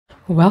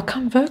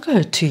Welcome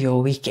Virgo to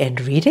your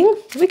weekend reading.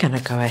 We're going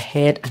to go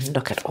ahead and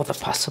look at all the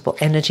possible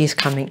energies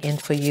coming in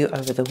for you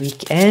over the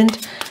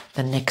weekend,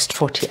 the next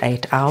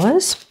 48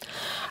 hours.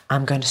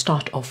 I'm going to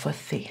start off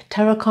with the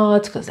tarot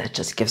cards because that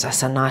just gives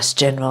us a nice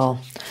general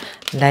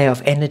layer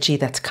of energy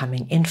that's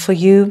coming in for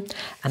you,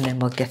 and then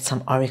we'll get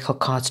some oracle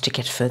cards to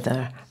get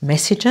further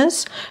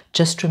messages.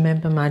 Just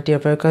remember, my dear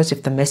Virgos,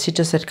 if the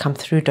messages that come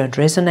through don't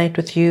resonate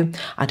with you,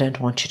 I don't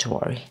want you to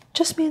worry.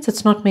 Just means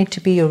it's not meant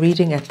to be your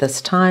reading at this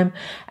time,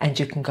 and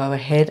you can go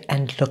ahead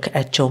and look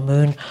at your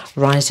moon,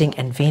 rising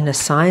and Venus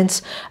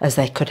signs, as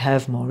they could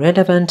have more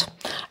relevant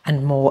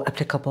and more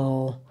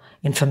applicable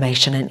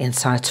information and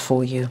insights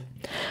for you.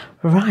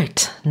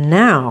 Right,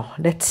 now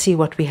let's see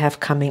what we have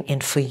coming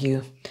in for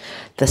you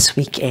this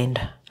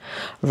weekend.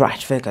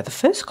 Right, Virgo, the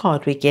first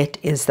card we get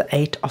is the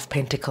Eight of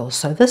Pentacles.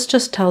 So this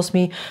just tells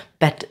me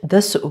that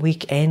this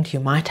weekend you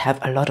might have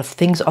a lot of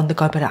things on the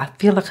go, but I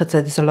feel like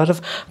there's a lot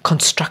of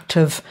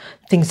constructive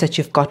things that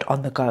you've got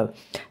on the go.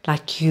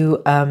 Like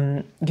you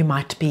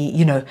might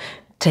be,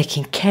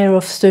 taking care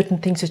of certain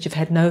things that you've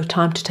had no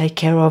time to take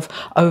care of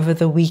over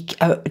the week,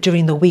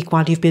 during the week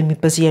while you've been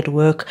busy at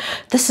work.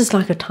 This is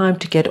like a time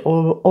to get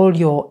all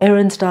your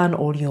errands done,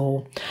 all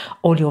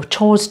your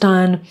chores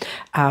done.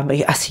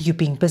 I see you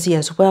being busy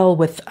as well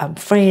with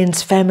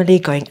friends, family,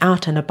 going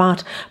out and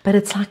about, but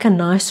it's like a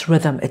nice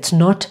rhythm. It's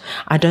not,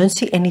 I don't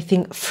see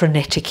anything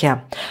frenetic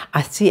here.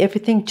 I see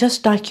everything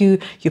just like you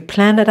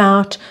plan it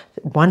out.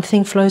 One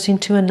thing flows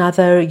into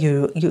another.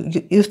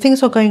 Your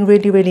things are going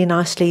really, really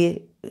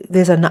nicely.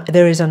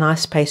 There is a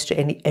nice pace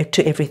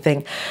to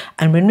everything.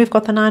 And when we've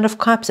got the Nine of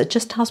Cups, it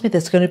just tells me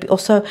there's going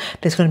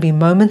to be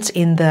moments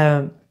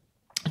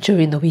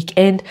during the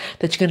weekend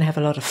that you're going to have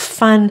a lot of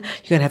fun.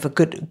 You're going to have a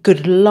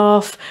good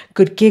laugh,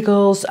 good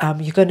giggles.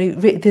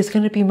 There's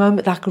going to be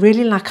moments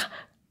like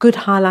good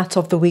highlights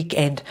of the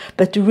weekend,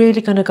 but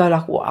really going to go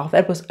like, wow,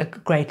 that was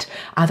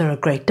either a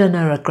great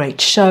dinner, a great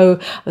show,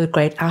 a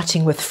great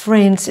outing with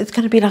friends. It's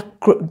going to be like,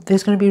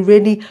 there's going to be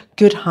really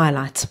good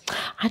highlights.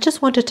 I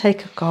just want to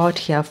take a card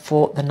here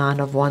for the Nine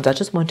of Wands. I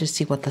just want to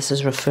see what this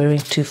is referring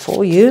to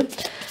for you.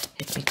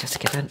 Let me just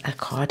get a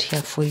card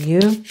here for you.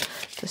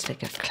 Just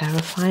take a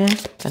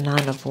clarifier, the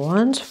Nine of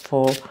Wands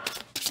for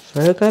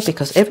Virgo,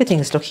 because everything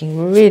is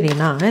looking really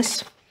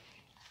nice.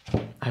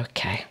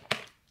 Okay.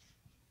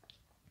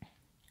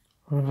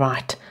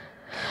 Right.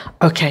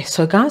 Okay,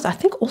 so guys, I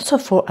think also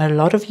for a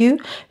lot of you,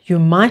 you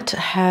might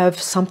have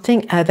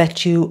something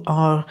that you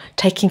are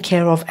taking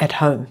care of at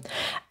home.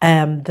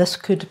 This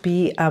could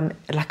be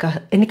like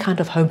any kind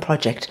of home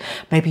project.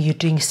 Maybe you're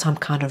doing some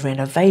kind of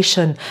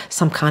renovation,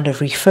 some kind of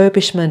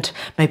refurbishment.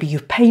 Maybe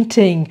you're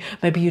painting.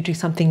 Maybe you do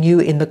something new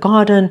in the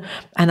garden.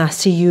 And I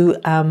see you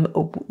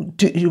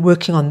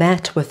working on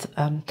that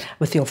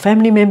with your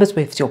family members,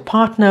 with your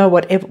partner,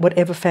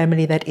 whatever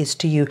family that is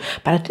to you.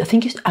 But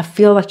I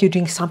feel like you're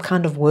doing some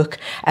kind of work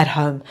at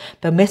home.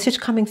 The message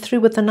coming through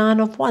with the Nine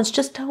of Wands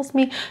just tells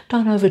me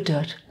don't overdo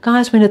it.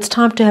 Guys, when it's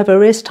time to have a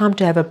rest, time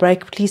to have a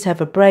break, please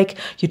have a break.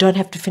 You don't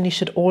have to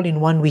finish it all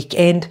in one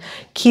weekend.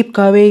 Keep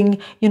going,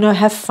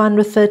 have fun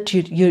with it.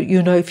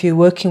 If you're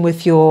working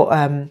with your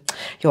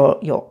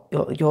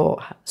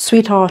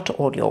sweetheart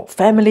or your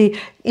family,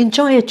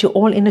 enjoy it. You're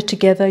all in it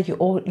together. You're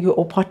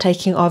all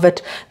partaking of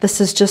it. This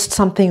is just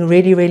something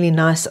really, really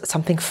nice,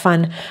 something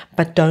fun,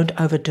 but don't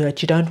overdo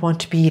it. You don't want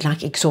to be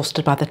like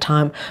exhausted by the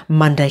time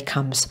Monday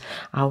comes.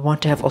 I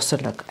want to have also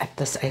look at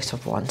this Ace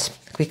of Wands,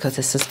 because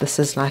this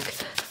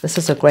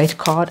is a great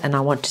card, and I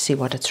want to see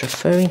what it's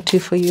referring to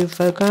for you,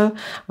 Virgo.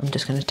 I'm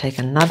just going to take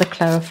another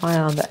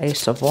clarifier on the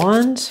Ace of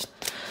Wands.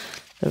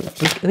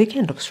 The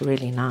weekend looks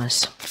really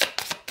nice.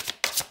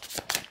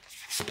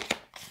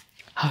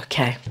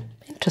 Okay,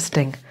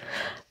 interesting.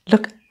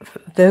 Look,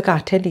 Virgo, I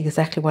tell you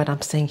exactly what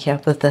I'm seeing here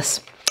with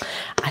this.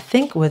 I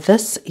think with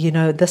this,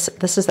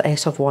 this is the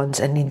Ace of Wands,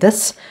 and in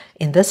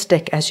this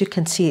deck, as you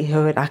can see,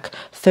 her like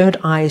third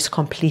eye is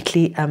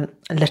completely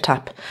lit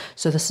up.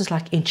 So this is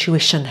like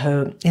intuition,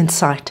 her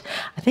insight.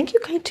 I think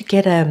you're going to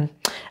get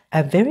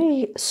a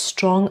very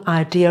strong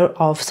idea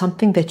of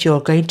something that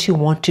you're going to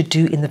want to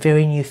do in the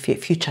very near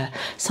future.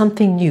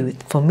 Something new.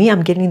 For me,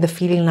 I'm getting the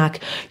feeling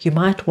like you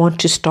might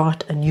want to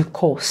start a new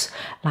course.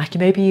 Like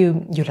maybe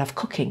you love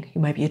cooking.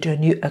 Maybe you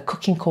do a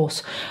cooking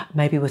course,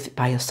 maybe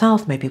by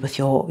yourself, maybe with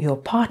your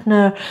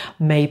partner.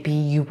 Maybe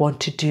you want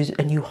to do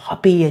a new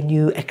hobby, a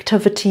new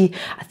activity.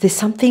 There's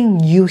something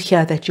new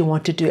here that you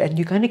want to do, and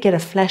you're going to get a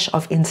flash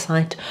of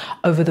insight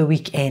over the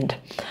weekend.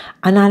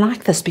 And I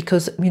like this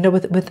because, when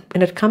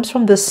it comes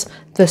from this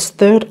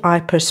third eye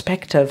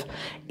perspective,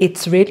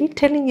 it's really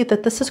telling you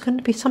that this is going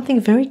to be something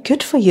very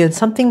good for you and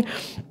something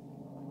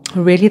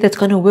really that's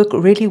going to work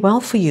really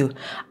well for you.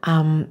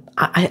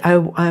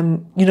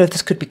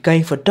 This could be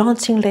going for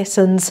dancing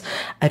lessons.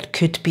 It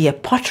could be a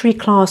pottery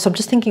class. I'm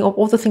just thinking of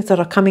all the things that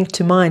are coming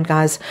to mind,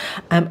 guys.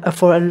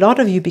 For a lot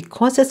of you,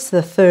 because it's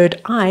the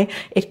third eye,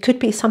 it could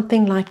be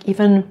something like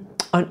even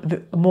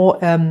more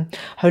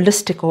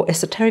holistic or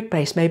esoteric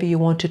based. Maybe you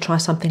want to try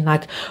something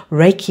like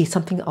Reiki,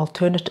 something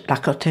alternative,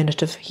 like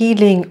alternative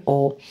healing,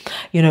 or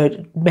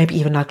maybe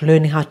even like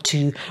learning how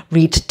to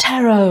read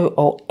tarot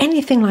or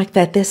anything like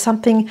that. There's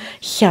something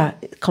here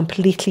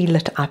completely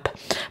lit up,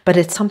 but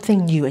it's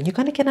something new, and you're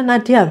going to get an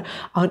idea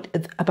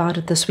about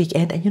it this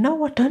weekend. And you know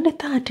what? Don't let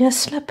the idea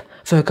slip,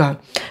 Virgo,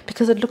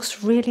 because it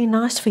looks really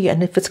nice for you.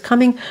 And if it's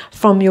coming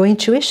from your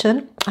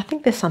intuition, I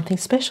think there's something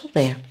special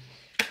there.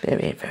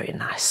 Very, very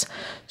nice.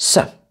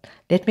 So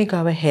let me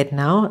go ahead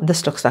now.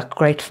 This looks like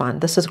great fun.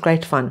 This is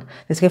great fun.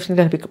 There's definitely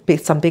going to be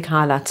some big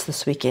highlights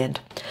this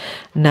weekend.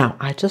 Now,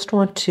 I just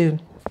want to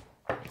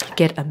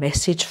get a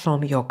message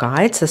from your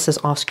guides. This is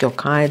Ask Your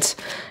Guides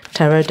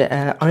Tarot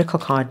Oracle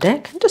card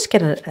deck. Just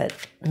get a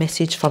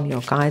message from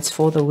your guides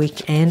for the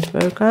weekend,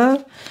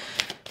 Virgo.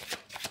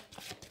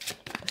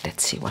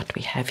 Let's see what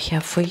we have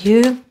here for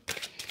you.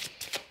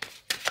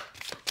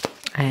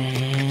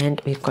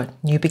 And we've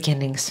got new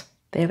beginnings.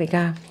 There we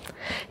go.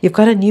 You've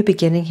got a new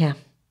beginning here.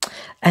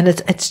 And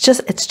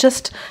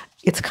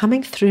it's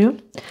coming through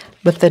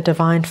with the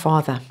Divine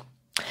Father.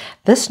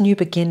 This new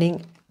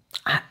beginning,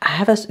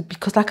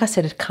 because like I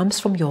said, it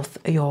comes from your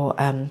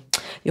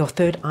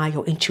third eye,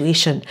 your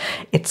intuition.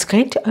 It's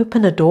going to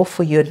open a door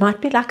for you. It might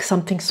be like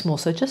something small.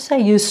 So just say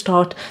you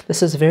start,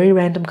 this is very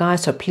random,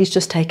 guys, so please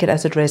just take it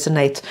as it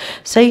resonates.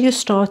 Say you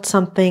start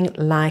something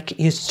like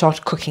you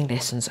start cooking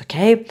lessons,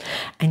 okay?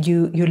 And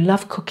you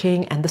love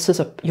cooking, and this is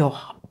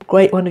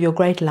one of your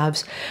great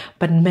loves,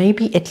 but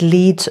maybe it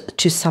leads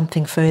to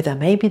something further.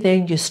 Maybe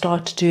then you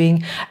start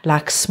doing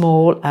like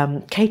small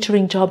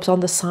catering jobs on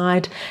the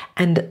side,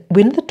 and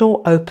when the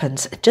door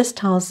opens, it just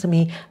tells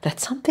me that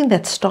something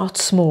that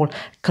starts small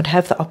could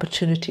have the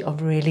opportunity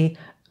of really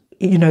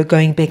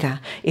going bigger.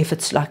 If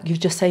it's like you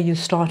just say you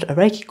start a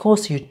Reiki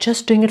course, you're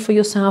just doing it for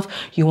yourself,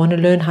 you want to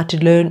learn how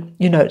to learn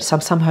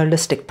some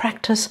holistic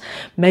practice.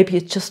 Maybe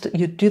it's just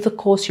you do the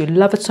course, you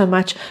love it so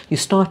much, you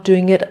start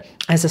doing it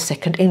as a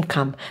second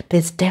income.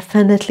 There's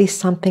definitely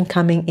something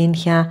coming in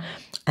here.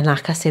 And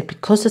like I said,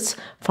 because it's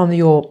from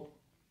your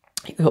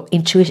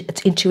intuition,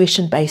 it's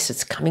intuition based,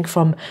 it's coming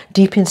from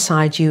deep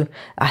inside you.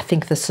 I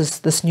think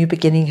this new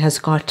beginning has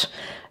got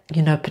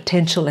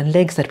potential and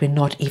legs that we're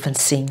not even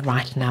seeing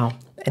right now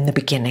in the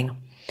beginning.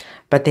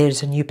 But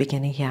there's a new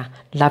beginning here.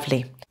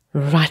 Lovely.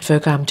 Right,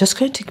 Virgo, I'm just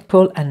going to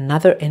pull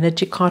another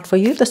energy card for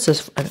you. This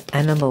is an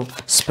animal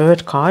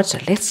spirit card. So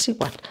let's see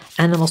what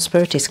animal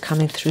spirit is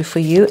coming through for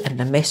you and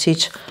the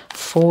message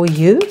for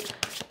you.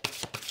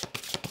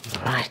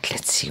 Right,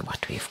 let's see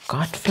what we've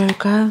got,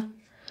 Virgo.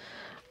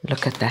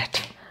 Look at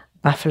that.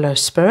 Buffalo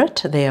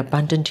spirit, the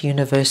abundant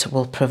universe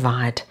will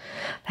provide.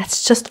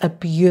 That's just a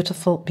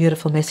beautiful,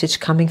 beautiful message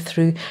coming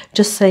through.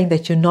 Just saying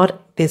that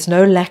there's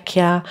no lack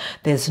here.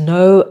 There's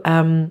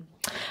no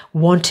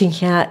wanting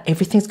here.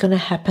 Everything's going to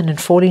happen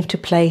and fall into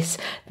place.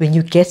 When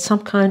you get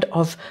some kind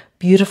of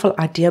beautiful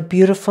idea,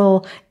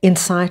 beautiful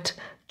insight,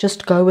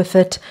 just go with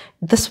it.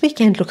 This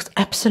weekend looks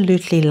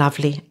absolutely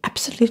lovely.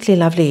 Absolutely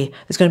lovely.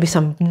 There's going to be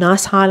some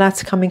nice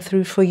highlights coming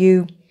through for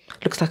you.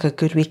 Looks like a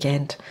good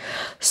weekend.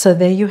 So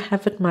there you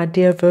have it, my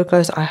dear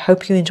Virgos. I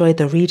hope you enjoyed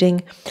the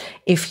reading.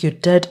 If you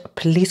did,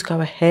 please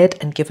go ahead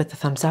and give it a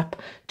thumbs up.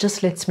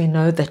 Just lets me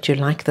know that you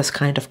like this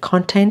kind of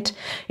content.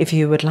 If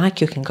you would like,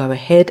 you can go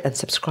ahead and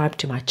subscribe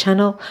to my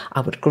channel.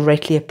 I would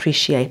greatly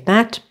appreciate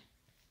that.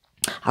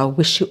 I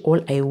wish you all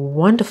a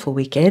wonderful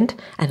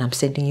weekend, and I'm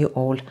sending you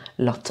all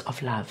lots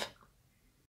of love.